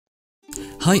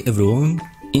Hi everyone,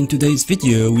 in today's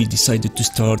video we decided to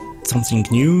start something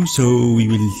new, so we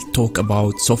will talk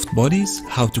about soft bodies,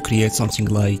 how to create something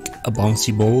like a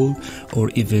bouncy ball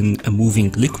or even a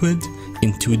moving liquid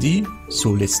in 2D, so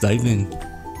let's dive in.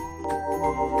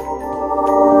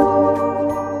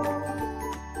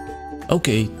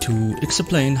 Okay, to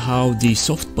explain how the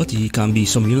soft body can be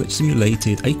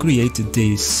simulated, I created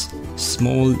this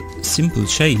small simple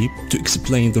shape to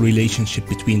explain the relationship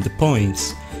between the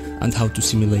points and how to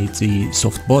simulate the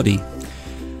soft body.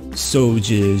 So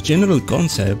the general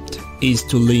concept is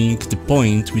to link the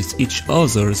point with each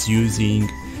others using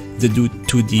the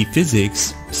 2D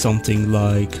physics, something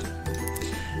like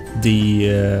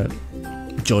the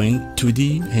joint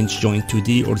 2D, hinge joint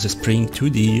 2D, or the spring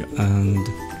 2D and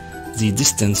the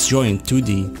distance joint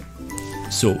 2D.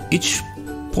 So each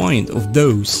point of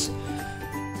those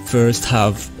first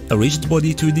have a rigid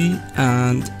body 2D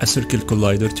and a circle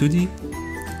collider 2D.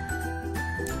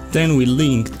 Then we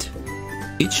linked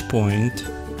each point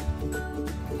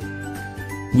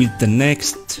with the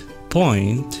next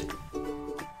point.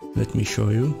 Let me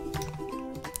show you.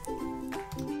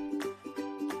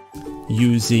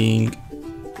 Using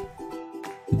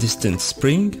distance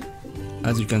spring,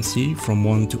 as you can see, from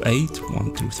 1 to 8,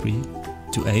 1, 2, 3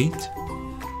 to 8,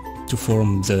 to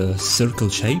form the circle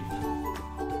shape.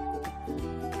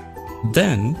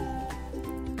 Then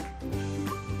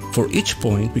for each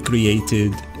point we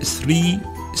created 3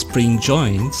 spring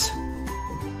joints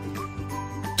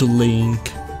to link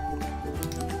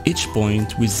each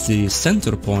point with the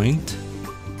center point.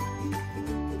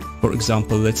 For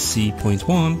example, let's see, point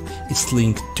 1 is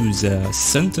linked to the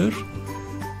center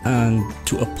and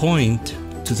to a point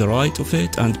to the right of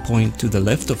it and point to the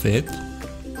left of it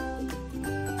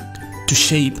to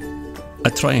shape a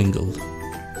triangle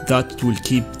that will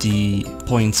keep the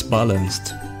points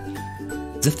balanced.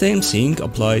 The same thing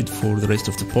applied for the rest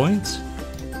of the points.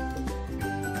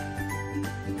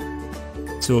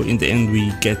 So in the end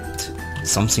we get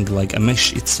something like a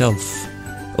mesh itself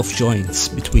of joints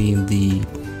between the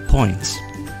points.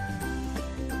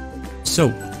 So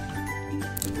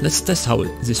let's test how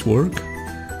this works.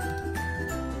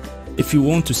 If you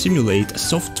want to simulate a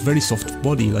soft, very soft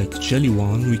body like jelly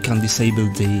one, we can disable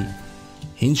the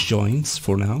hinge joints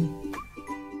for now.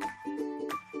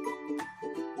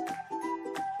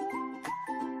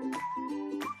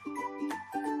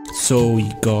 So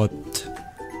we got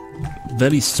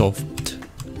very soft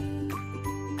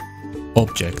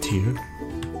object here,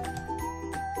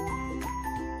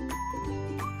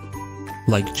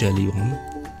 like jelly one.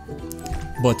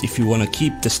 But if you want to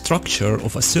keep the structure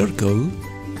of a circle,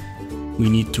 we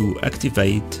need to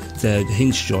activate the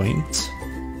hinge joint.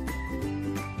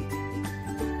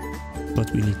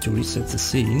 But we need to reset the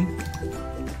scene.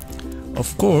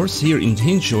 Of course, here in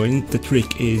hinge joint, the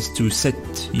trick is to set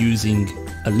using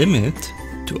a limit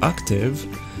to active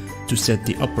to set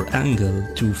the upper angle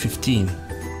to 15.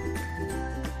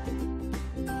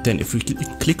 Then if we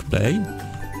click play,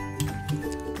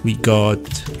 we got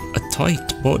a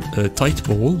tight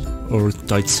ball or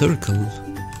tight circle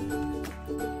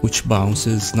which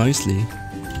bounces nicely.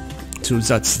 So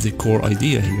that's the core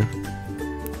idea here.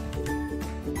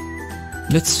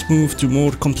 Let's move to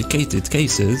more complicated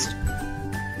cases.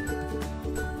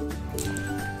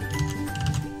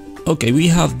 Okay, we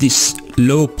have this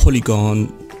low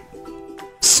polygon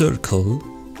circle.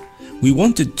 We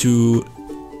wanted to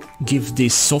give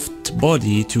this soft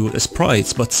body to a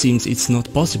sprite, but seems it's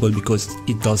not possible because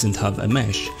it doesn't have a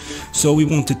mesh. So we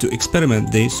wanted to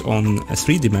experiment this on a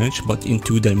 3D mesh, but in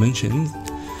 2 dimensions.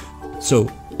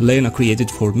 So Lena created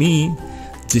for me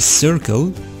this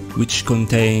circle, which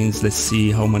contains, let's see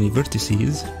how many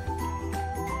vertices.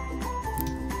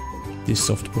 This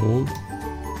soft ball.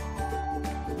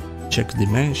 Check the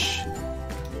mesh.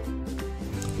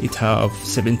 It have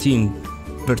 17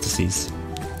 vertices.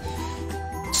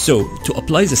 So to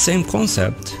apply the same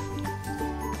concept,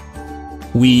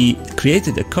 we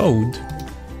created a code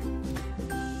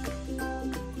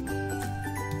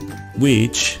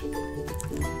which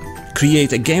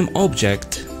create a game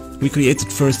object. We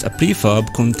created first a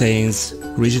prefab contains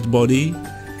rigid body,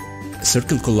 a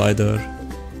circle collider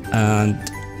and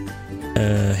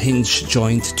a hinge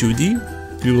joint 2D.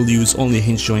 We will use only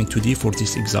hinge joint 2D for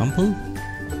this example.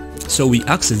 So we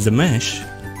access the mesh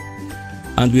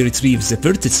and we retrieve the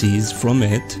vertices from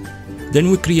it. Then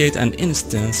we create an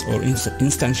instance or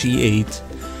instantiate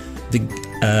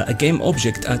a game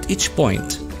object at each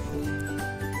point.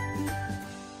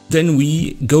 Then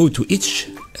we go to each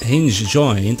hinge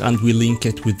joint and we link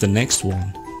it with the next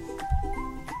one.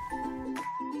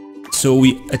 So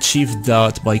we achieved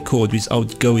that by code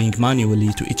without going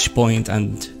manually to each point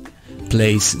and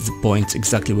place the points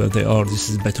exactly where they are. This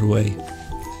is a better way.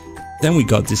 Then we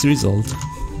got this result.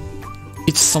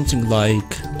 It's something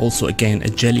like also again a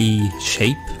jelly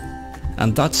shape,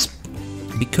 and that's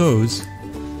because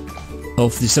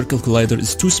of the circle collider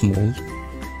is too small.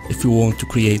 If we want to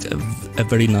create a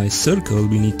very nice circle,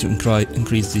 we need to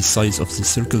increase the size of the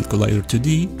circle collider to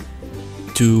D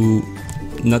to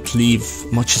not leave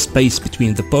much space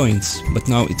between the points, but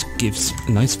now it gives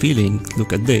a nice feeling.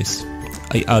 Look at this.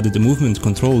 I added the movement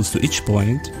controls to each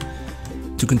point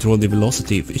to control the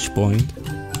velocity of each point,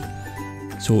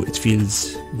 so it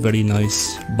feels very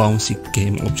nice bouncy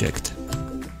game object.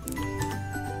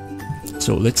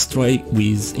 So let's try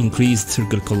with increased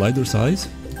circle collider size.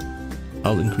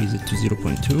 I'll increase it to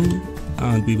 0.2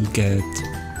 and we will get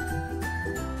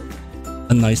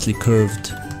a nicely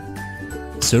curved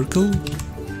circle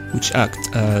which acts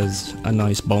as a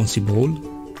nice bouncy ball.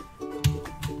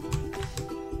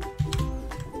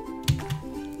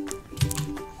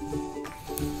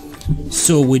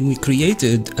 So when we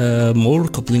created a more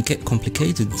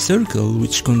complicated circle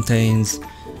which contains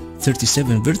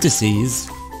 37 vertices,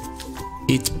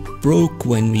 it broke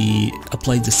when we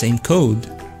applied the same code.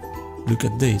 Look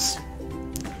at this.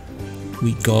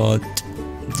 We got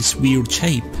this weird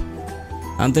shape,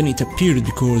 and then it appeared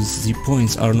because the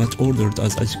points are not ordered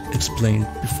as I explained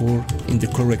before in the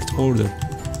correct order.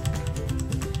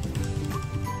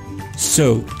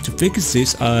 So to fix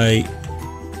this, I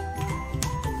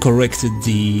corrected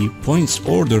the points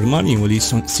order manually,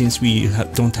 since we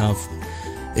don't have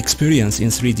experience in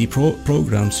 3D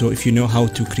programs. So if you know how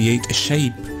to create a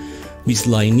shape with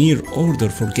linear order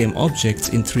for game objects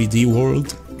in 3D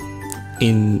world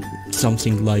in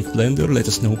something like Blender, let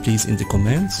us know please in the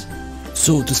comments.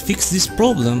 So to fix this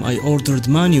problem, I ordered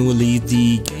manually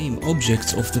the game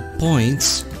objects of the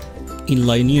points in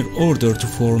linear order to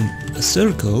form a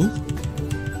circle.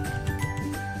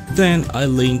 Then I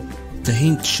linked the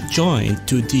hinge joint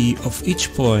to D of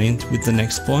each point with the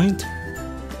next point.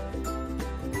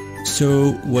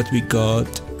 So what we got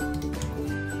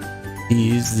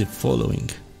is the following.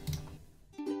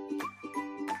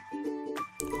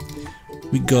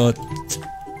 We got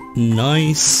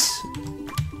nice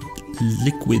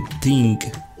liquid thing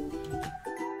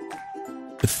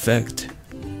effect.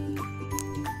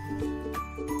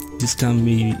 This can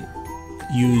be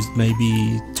used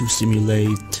maybe to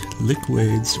simulate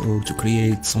liquids or to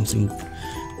create something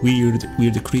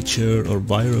weird creature or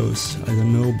virus, I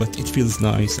don't know, but it feels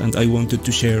nice and I wanted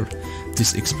to share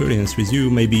this experience with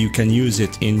you. Maybe you can use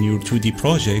it in your 2D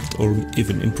project or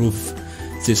even improve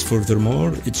this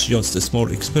furthermore. It's just a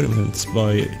small experiment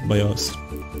by us.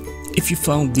 If you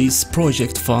found this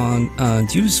project fun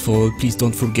and useful, please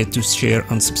don't forget to share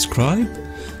and subscribe.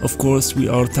 Of course, we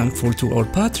are thankful to our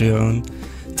Patreon.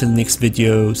 Till next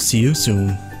video, see you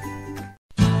soon.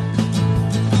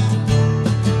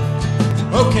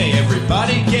 Okay,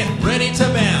 everybody, get